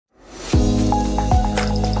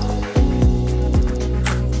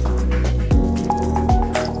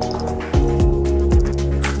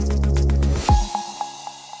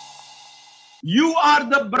are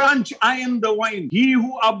the branch, I am the vine. He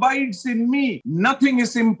who abides in me, nothing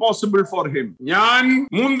is impossible for him. ഞാൻ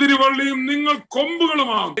മുന്തിരിവള്ളിയും നിങ്ങൾ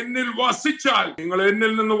കൊമ്പുകളുമാകും. എന്നിൽ വസിച്ചാൽ നിങ്ങൾ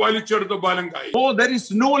എന്നിൽ നിന്ന് വലിച്ചെടുത്ത ഫലം കായ്ക്കും. Oh, there is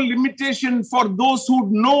no limitation for those who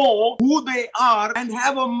know who they are and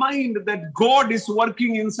have a mind that God is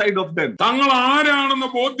working inside of them. തങ്ങൾ ആരാണെന്ന്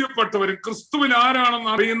ബോധ്യപ്പെട്ടവരും ക്രിസ്തുവിൽ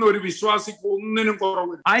ആരാണെന്ന് അറിയുന്ന ഒരു വിശ്വാസിക്ക് ഒന്നിനും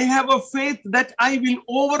കുറവില്ല. I have a faith that I will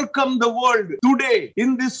overcome the world today in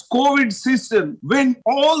this COVID season. When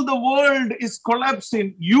all the world is collapsing,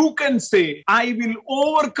 you can say, I will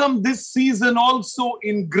overcome this season also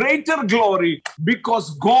in greater glory because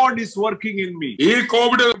God is working in me. ഈ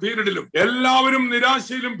Covid പീരീഡിലും എല്ലാവരും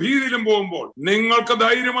നിരാശയിലും ഭീതിയിലും പോകുമ്പോൾ നിങ്ങൾക്ക്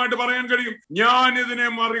ധൈര്യമായിട്ട് പറയാൻ കഴിയും, ഞാൻ ഇതിനെ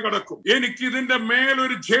മറികടക്കും. എനിക്ക് ഇതിന്റെ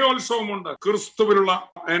മേലൊരു ജയോത്സവമുണ്ട്, ക്രിസ്തുവിലുള്ള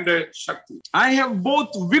എന്റെ ശക്തി. I have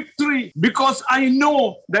both victory because I know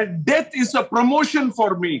that death is a promotion for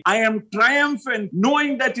me. I am triumphant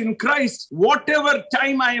knowing that in Christ, whatever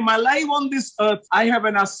time I am alive on this earth, I have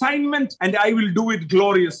an assignment and I will do it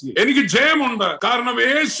gloriously. എനിക്ക് ജയമുണ്ട്, കാരണം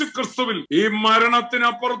യേശു ക്രിസ്തുവിൽ ഈ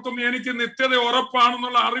മരണത്തിനപ്പുറത്തും എനിക്ക് നിത്യത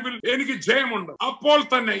ഉറപ്പാണെന്നുള്ള അറിവിൽ എനിക്ക് ജയമുണ്ട്. അപ്പോൾ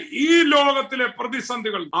തന്നെ ഈ ലോകത്തിലെ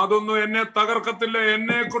പ്രതിസന്ധികൾ അതൊന്നും എന്നെ തകർക്കത്തില്ല.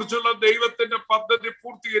 എന്നെ കുറിച്ചുള്ള ദൈവത്തിന്റെ പദ്ധതി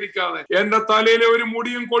പൂർത്തീകരിക്കാതെ എന്റെ തലയിലെ ഒരു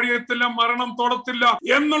മുടിയും കൊഴിയത്തില്ല, മരണം തൊടത്തില്ല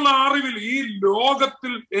എന്നുള്ള അറിവിൽ ഈ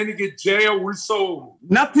ലോകത്തിൽ എനിക്ക് ജയ ഉത്സവവും.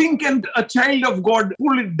 Nothing can a child of God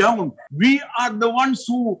pull it down. We are the ones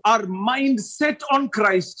who are mind set on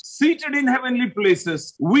Christ, seated in heavenly places.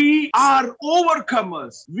 We are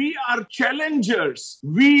overcomers. We are challengers.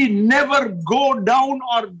 We never go down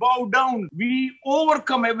or bow down. We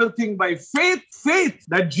overcome everything by faith, faith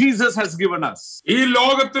that Jesus has given us. ഈ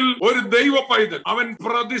ലോകത്തിൽ ഒരു ദൈവ പൈതൽ അവൻ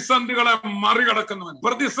പ്രതിസന്ധികളെ മറികടക്കുന്നവൻ.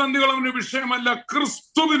 പ്രതിസന്ധികൾ അവന് വിഷയമല്ല,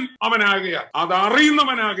 ക്രിസ്തുവിൽ അവനാകയാൽ, അത്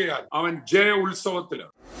അറിയുന്നവനാകയാൽ അവൻ ജയ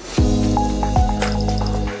ഉത്സവത്തിലാണ്.